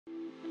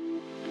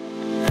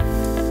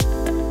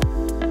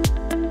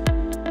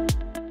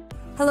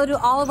Hello to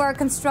all of our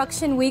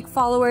Construction Week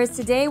followers.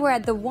 Today we're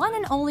at the one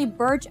and only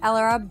Burj Al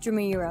Arab,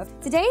 Jumeirah.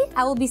 Today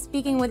I will be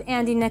speaking with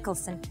Andy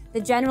Nicholson,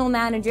 the General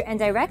Manager and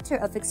Director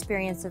of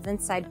Experience of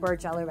Inside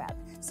Burj Al Arab.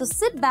 So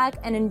sit back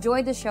and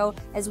enjoy the show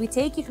as we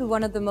take you through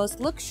one of the most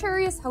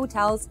luxurious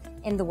hotels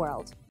in the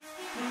world.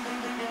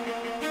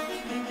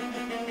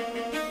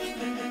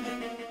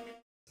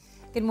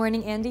 Good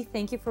morning, Andy.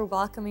 Thank you for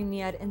welcoming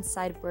me at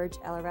Inside Burj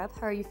Al Arab.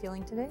 How are you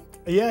feeling today?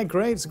 Yeah,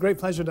 great. It's a great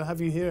pleasure to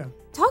have you here.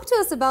 Talk to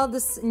us about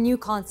this new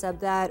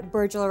concept that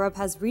Burj Al Arab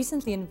has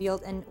recently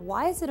unveiled, and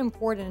why is it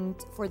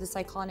important for this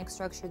iconic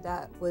structure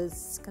that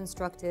was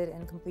constructed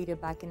and completed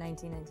back in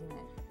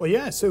 1999? Well,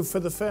 yeah, so for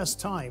the first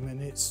time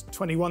in its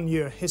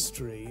 21-year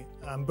history,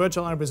 Burj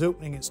Al Arab is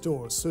opening its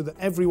doors so that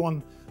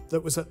everyone that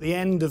was at the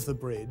end of the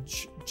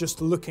bridge,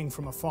 just looking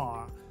from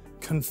afar,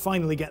 can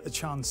finally get the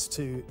chance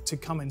to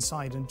come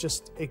inside and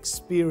just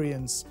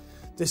experience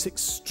this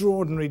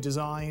extraordinary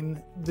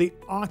design. The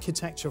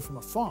architecture from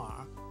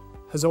afar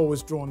has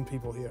always drawn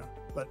people here,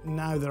 but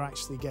now they're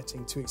actually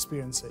getting to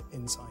experience it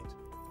inside.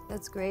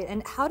 That's great.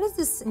 And how does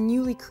this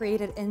newly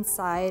created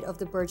inside of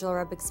the Burj Al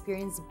Arab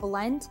experience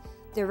blend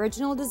the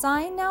original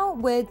design now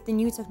with the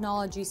new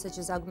technology such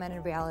as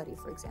augmented reality,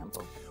 for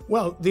example?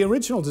 Well, the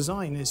original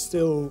design is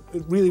still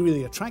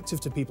really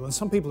attractive to people, and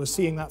some people are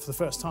seeing that for the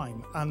first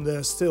time, and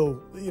they're still,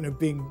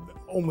 being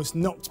almost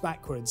knocked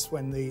backwards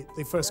when they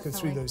first go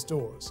through those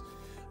doors.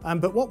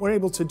 But what we're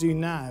able to do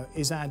now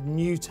is add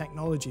new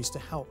technologies to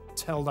help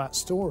tell that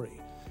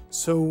story.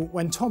 So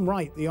when Tom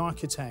Wright, the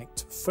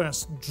architect,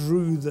 first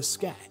drew the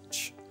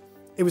sketch,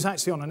 it was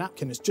actually on a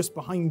napkin. It's just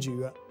behind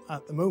you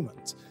at the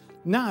moment.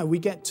 Now we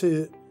get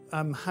to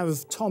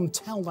have Tom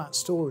tell that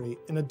story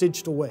in a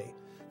digital way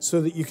so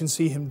that you can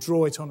see him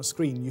draw it on a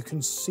screen. You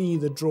can see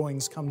the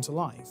drawings come to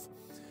life.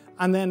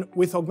 And then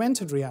with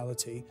augmented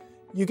reality,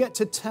 you get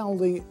to tell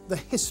the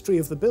history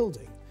of the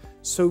building.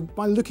 So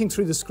by looking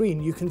through the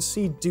screen, you can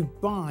see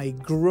Dubai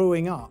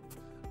growing up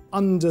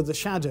under the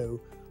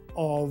shadow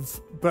of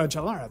Burj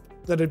Al Arab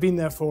that had been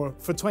there for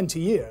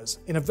 20 years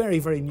in a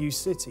very new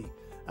city.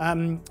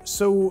 One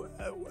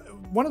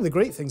of the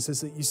great things is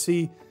that you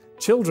see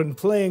children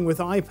playing with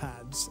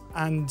iPads,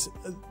 and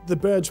the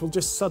Burj will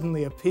just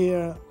suddenly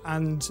appear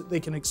and they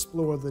can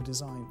explore the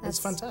design. It's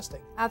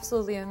fantastic.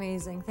 Absolutely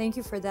amazing. Thank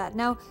you for that.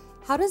 Now,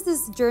 how does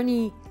this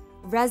journey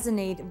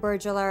resonate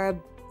Burj Al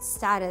Arab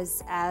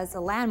status as a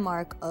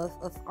landmark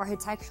of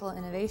architectural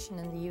innovation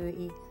in the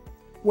UAE?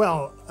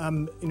 Well,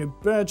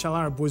 Burj Al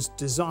Arab was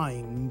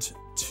designed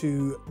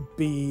to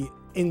be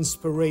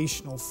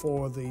inspirational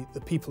for the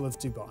people of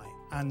Dubai.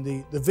 And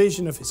the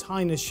vision of His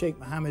Highness Sheikh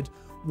Muhammed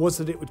was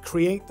that it would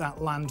create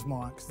that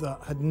landmark that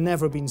had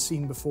never been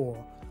seen before,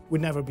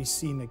 would never be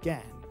seen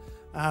again.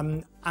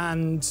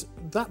 And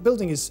that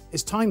building is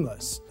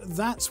timeless.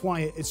 That's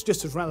why it's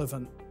just as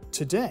relevant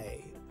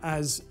today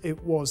as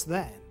it was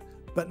then.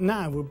 But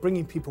now we're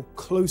bringing people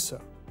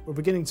closer. We're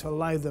beginning to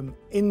allow them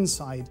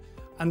inside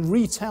and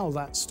retell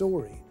that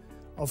story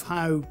of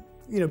how,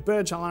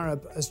 Burj Al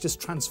Arab has just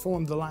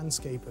transformed the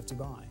landscape of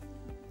Dubai.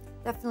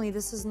 Definitely,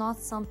 this is not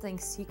something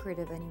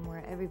secretive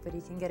anymore.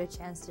 Everybody can get a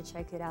chance to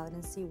check it out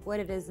and see what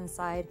it is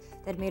inside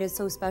that made it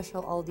so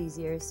special all these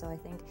years. So I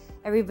think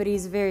everybody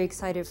is very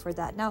excited for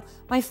that. Now,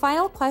 my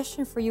final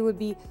question for you would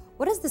be,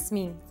 what does this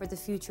mean for the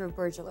future of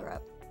Burj Al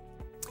Arab?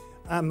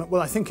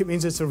 Well, I think it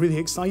means it's a really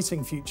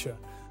exciting future.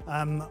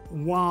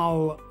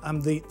 While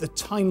the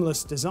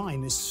timeless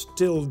design is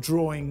still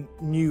drawing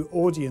new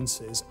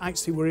audiences,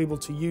 actually we're able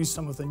to use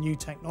some of the new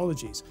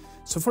technologies.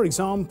 So for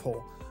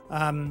example,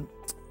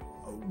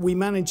 we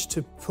managed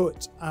to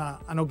put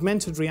an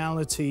augmented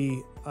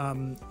reality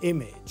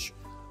image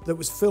that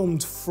was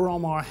filmed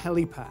from our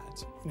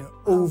helipad,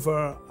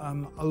 over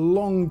a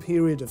long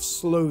period of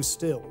slow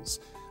stills.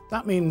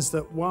 That means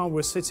that while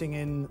we're sitting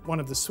in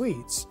one of the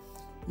suites,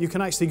 you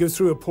can actually go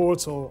through a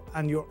portal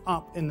and you're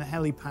up in the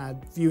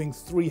helipad viewing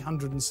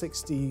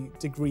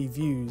 360-degree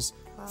views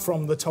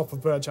from the top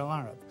of Burj Al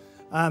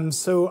Arab.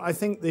 So I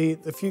think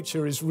the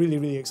future is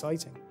really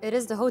exciting. It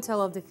is the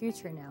hotel of the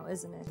future now,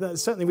 isn't it?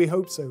 Certainly we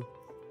hope so.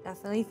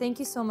 Definitely. Thank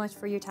you so much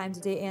for your time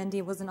today, Andy.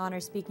 It was an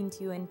honor speaking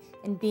to you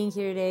and being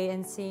here today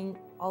and seeing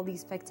all these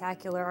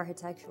spectacular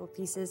architectural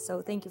pieces.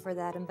 So thank you for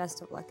that, and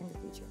best of luck in the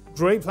future.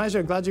 Great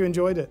pleasure. Glad you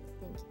enjoyed it.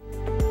 Thank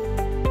you.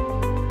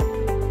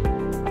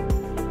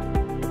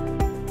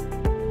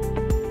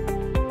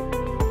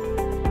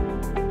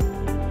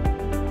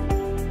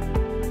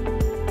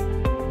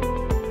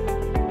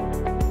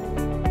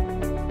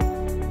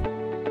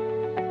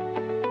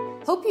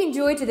 Hope you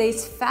enjoyed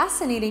today's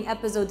fascinating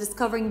episode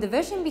discovering the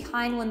vision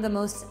behind one of the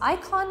most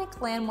iconic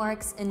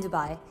landmarks in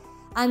Dubai.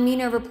 I'm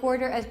Mina,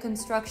 reporter at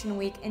Construction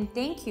Week, and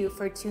thank you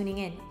for tuning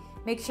in.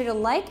 Make sure to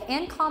like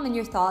and comment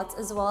your thoughts,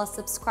 as well as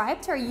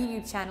subscribe to our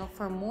YouTube channel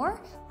for more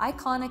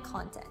iconic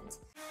content.